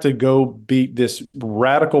we have to go beat this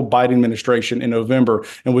radical Biden administration in November,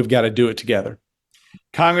 and we've got to do it together.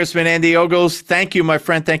 Congressman Andy Ogles, thank you, my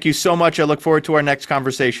friend. Thank you so much. I look forward to our next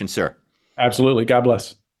conversation, sir. Absolutely. God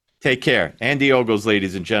bless. Take care. Andy Ogles,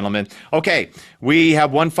 ladies and gentlemen. Okay, we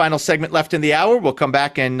have one final segment left in the hour. We'll come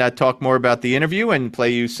back and talk more about the interview and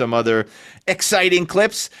play you some other exciting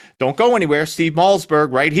clips. Don't go anywhere. Steve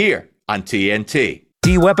Malzberg right here on TNT.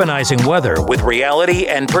 De-weaponizing weather with reality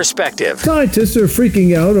and perspective. Scientists are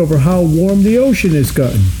freaking out over how warm the ocean has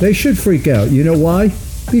gotten. They should freak out. You know why?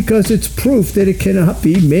 Because it's proof that it cannot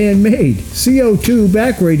be man-made. CO2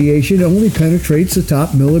 back radiation only penetrates the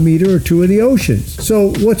top millimeter or two of the oceans.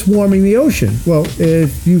 So what's warming the ocean? Well,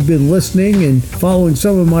 if you've been listening and following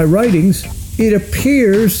some of my writings, it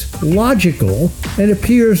appears logical and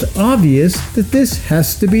appears obvious that this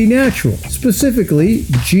has to be natural, specifically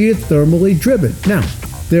geothermally driven. Now,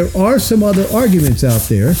 there are some other arguments out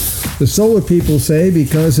there. The solar people say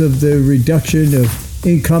because of the reduction of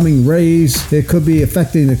incoming rays, it could be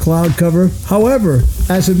affecting the cloud cover. However,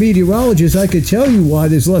 as a meteorologist, I could tell you why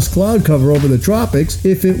there's less cloud cover over the tropics.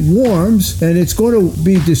 If it warms, and it's going to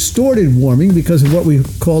be distorted warming because of what we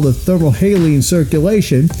call the thermohaline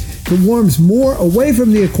circulation, if it warms more away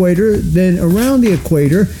from the equator than around the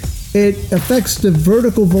equator, it affects the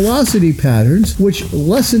vertical velocity patterns, which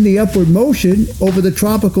lessen the upward motion over the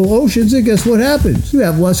tropical oceans, and guess what happens? You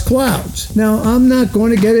have less clouds. Now, I'm not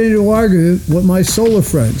going to get into an argument with my solar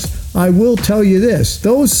friends. I will tell you this.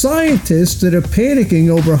 Those scientists that are panicking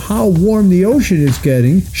over how warm the ocean is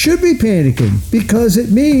getting should be panicking because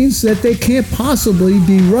it means that they can't possibly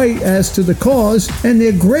be right as to the cause and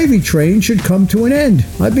their gravy train should come to an end.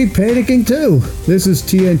 I'd be panicking too. This is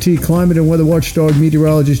TNT Climate and Weather Watchdog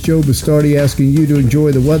meteorologist Joe Bastardi asking you to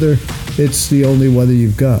enjoy the weather. It's the only weather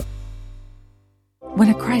you've got. When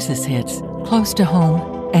a crisis hits, close to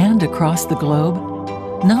home and across the globe,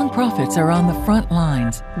 nonprofits are on the front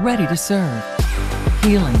lines, ready to serve,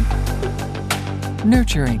 healing,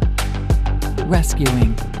 nurturing,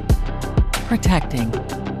 rescuing, protecting,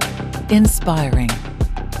 inspiring.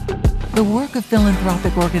 The work of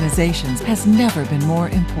philanthropic organizations has never been more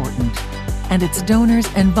important, and it's donors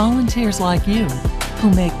and volunteers like you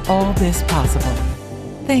who make all this possible.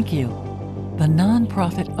 Thank you. The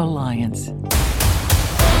Nonprofit Alliance.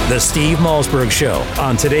 The Steve Malzberg Show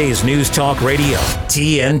on today's News Talk Radio,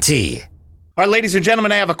 TNT. All right, ladies and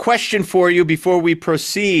gentlemen, I have a question for you before we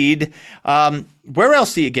proceed. Where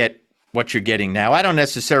else do you get what you're getting now? I don't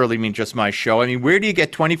necessarily mean just my show. I mean, where do you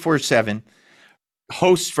get 24/7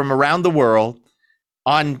 hosts from around the world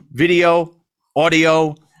on video,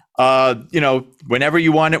 audio, whenever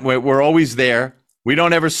you want it, we're always there. We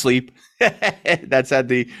don't ever sleep. That's how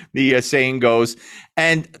the saying goes.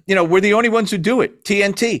 And, we're the only ones who do it.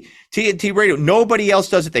 TNT Radio. Nobody else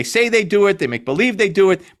does it. They say they do it. They make believe they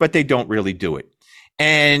do it, but they don't really do it.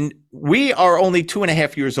 And we are only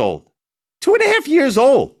 2.5 years old. 2.5 years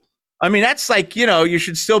old. I mean, that's like, you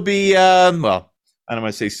should still be, I don't want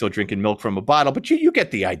to say still drinking milk from a bottle, but you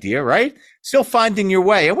get the idea, right? Still finding your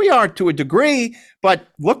way. And we are to a degree, but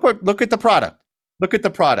look at the product. Look at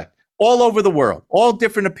the product. All over the world, all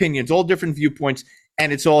different opinions, all different viewpoints,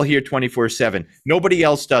 and it's all here 24/7. Nobody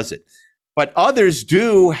else does it. But others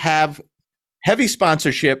do have heavy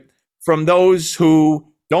sponsorship from those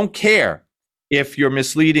who don't care if you're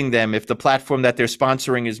misleading them, if the platform that they're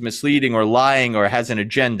sponsoring is misleading or lying or has an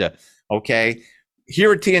agenda, okay?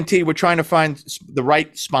 Here at TNT, we're trying to find the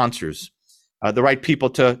right sponsors, the right people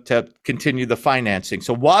to continue the financing.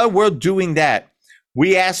 So while we're doing that,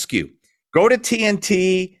 we ask you, go to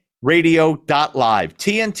TNT radio.live,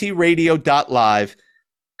 tntradio.live,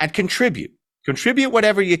 and contribute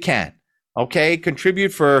whatever you can. Okay,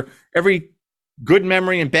 contribute for every good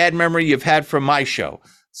memory and bad memory you've had from my show,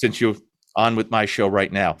 since you're on with my show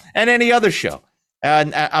right now, and any other show.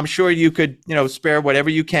 And I'm sure you could spare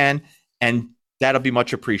whatever you can, and that'll be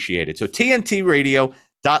much appreciated. So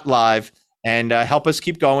tntradio.live, and help us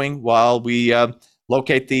keep going while we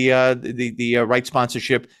locate the right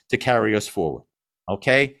sponsorship to carry us forward.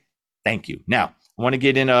 Okay. Thank you. Now, I want to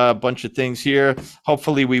get in a bunch of things here.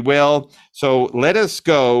 Hopefully we will. So let us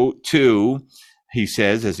go to, he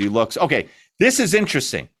says, as he looks. Okay, this is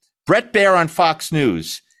interesting. Brett Baer on Fox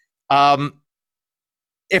News.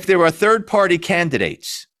 if there are third-party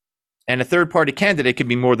candidates, and a third-party candidate can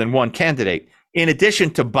be more than one candidate, in addition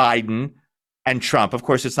to Biden and Trump. Of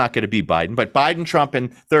course, it's not going to be Biden, but Biden, Trump,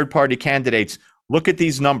 and third-party candidates. Look at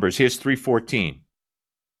these numbers. Here's 314.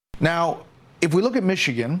 Now, if we look at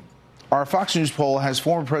Michigan, our Fox News poll has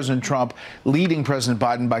former President Trump leading President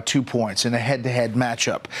Biden by 2 points in a head-to-head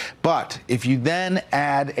matchup. But if you then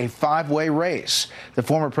add a five-way race, the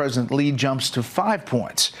former president lead jumps to 5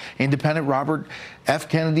 points. Independent Robert F.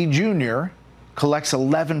 Kennedy Jr. collects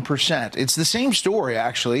 11%. It's the same story,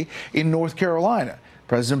 actually, in North Carolina.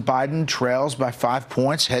 President Biden trails by 5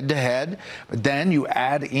 points head-to-head, but then you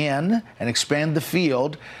add in and expand the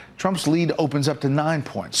field, Trump's lead opens up to 9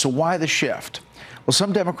 points. So why the shift? Well,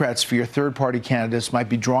 some Democrats fear third-party candidates might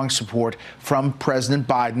be drawing support from President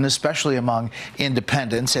Biden, especially among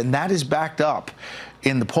independents, and that is backed up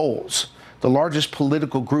in the polls. The largest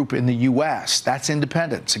political group in the U.S., that's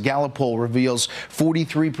independents. A Gallup poll reveals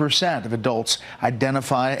 43% of adults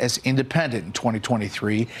identify as independent in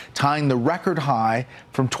 2023, tying the record high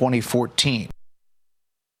from 2014.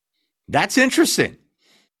 That's interesting.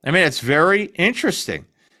 I mean, it's very interesting.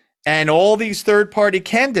 And all these third-party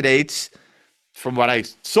candidates, from what I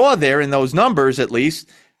saw there in those numbers at least,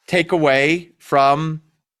 take away from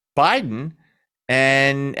Biden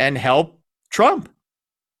and help Trump.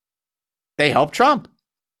 They help Trump.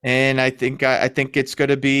 And I think it's going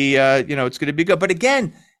to be, it's going to be good. But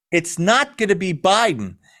again, it's not going to be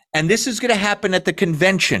Biden. And this is going to happen at the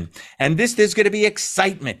convention. And there's going to be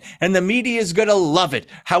excitement. And the media is going to love it.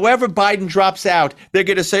 However Biden drops out, they're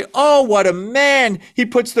going to say, oh, what a man. He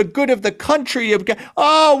puts the good of the country.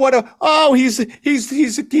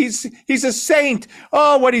 He's a saint.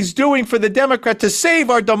 Oh, what he's doing for the Democrat to save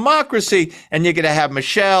our democracy. And you're going to have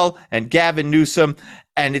Michelle and Gavin Newsom.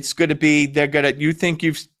 And it's going to be,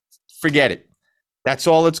 forget it. That's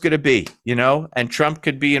all it's going to be, and Trump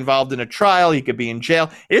could be involved in a trial. He could be in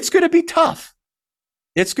jail. It's going to be tough.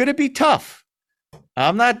 It's going to be tough.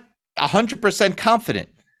 I'm not 100% confident,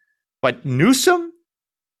 but Newsom,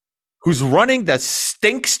 who's running the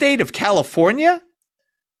stink state of California,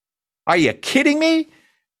 are you kidding me?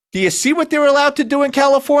 Do you see what they're allowed to do in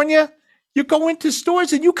California? You go into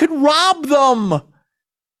stores and you could rob them.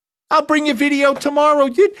 I'll bring you video tomorrow.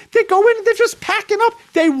 They go in and they're just packing up.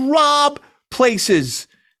 They rob places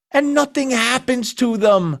and nothing happens to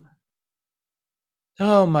them.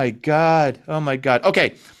 Oh my God.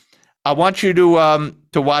 Okay. I want you to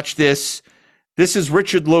watch this. This is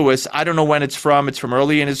Richard Lewis. I don't know when it's from. It's from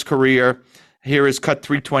early in his career. Here is cut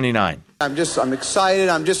 329. I'm excited.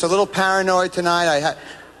 I'm just a little paranoid tonight.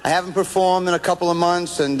 I haven't performed in a couple of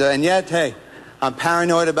months, and yet, hey, I'm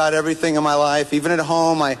paranoid about everything in my life. Even at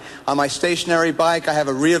home, on my stationary bike, I have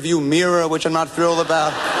a rear view mirror, which I'm not thrilled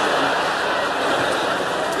about.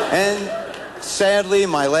 And sadly,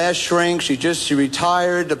 my last shrink, she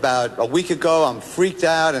retired about a week ago. I'm freaked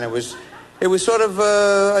out, and it was sort of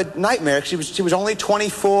a nightmare. She was only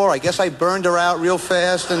 24. I guess I burned her out real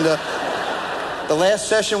fast, and the last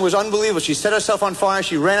session was unbelievable. She set herself on fire.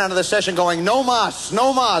 She ran out of the session going, no mas,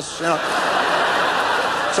 no mas.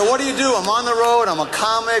 So what do? I'm on the road. I'm a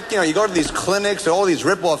comic. You go to these clinics, all these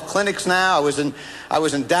rip-off clinics now. I was in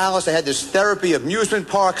Dallas. I had this therapy amusement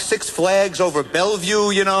park, Six Flags over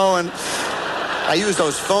Bellevue, and I use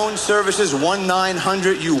those phone services,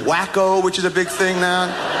 1-900-YOU-WACKO, which is a big thing now.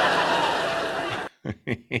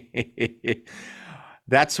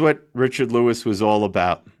 That's what Richard Lewis was all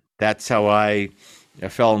about. That's how I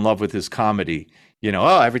fell in love with his comedy.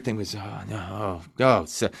 Everything was,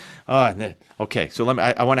 okay. So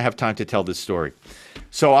I want to have time to tell this story.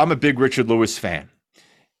 So I'm a big Richard Lewis fan.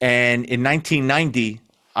 And in 1990,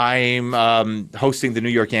 I'm hosting the New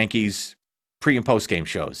York Yankees pre and post game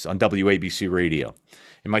shows on WABC radio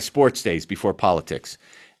in my sports days before politics.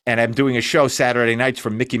 And I'm doing a show Saturday nights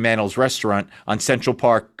from Mickey Mantle's restaurant on Central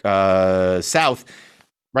Park South,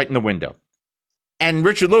 right in the window. And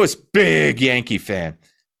Richard Lewis, big Yankee fan.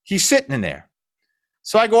 He's sitting in there.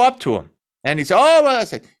 So I go up to him and he said, I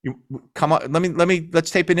said, come on, let's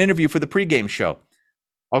tape an interview for the pregame show.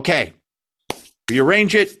 Okay. We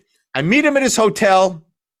arrange it. I meet him at his hotel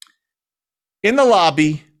in the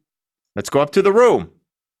lobby. Let's go up to the room.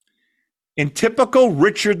 In typical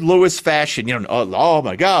Richard Lewis fashion, oh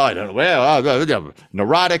my God,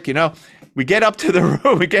 neurotic, we get up to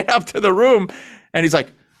the room, and he's like,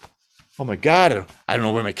 oh my God, I don't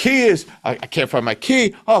know where my key is. I can't find my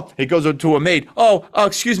key. Oh, he goes to a maid. Oh,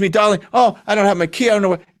 excuse me, darling. Oh, I don't have my key. I don't know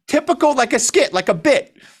where. Typical, like a skit, like a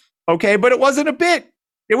bit. Okay, but it wasn't a bit.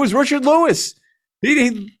 It was Richard Lewis.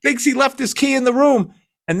 He thinks he left his key in the room.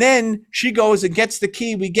 And then she goes and gets the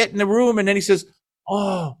key. We get in the room, and then he says,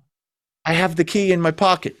 oh, I have the key in my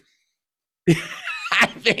pocket. I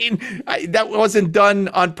mean, that wasn't done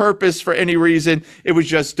on purpose for any reason. It was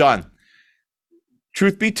just done.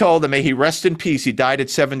 Truth be told, and may he rest in peace, he died at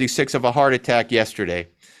 76 of a heart attack yesterday,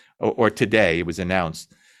 or today, it was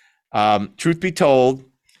announced. Truth be told,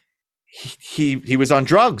 he was on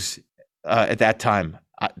drugs at that time.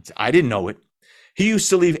 I didn't know it. He used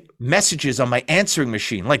to leave messages on my answering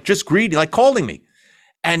machine, like just greedy, like calling me.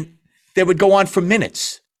 And they would go on for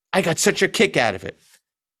minutes. I got such a kick out of it.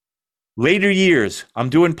 Later years, I'm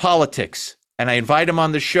doing politics, and I invite him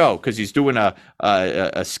on the show because he's doing a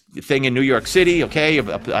thing in New York City, okay,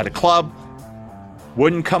 at a club.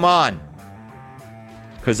 Wouldn't come on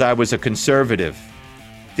because I was a conservative.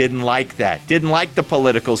 Didn't like that. Didn't like the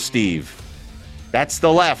political Steve. That's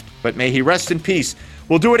the left, but may he rest in peace.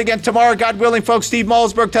 We'll do it again tomorrow, God willing, folks. Steve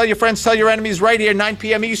Malzberg, tell your friends, tell your enemies, right here, 9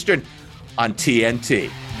 p.m. Eastern on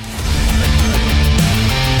TNT.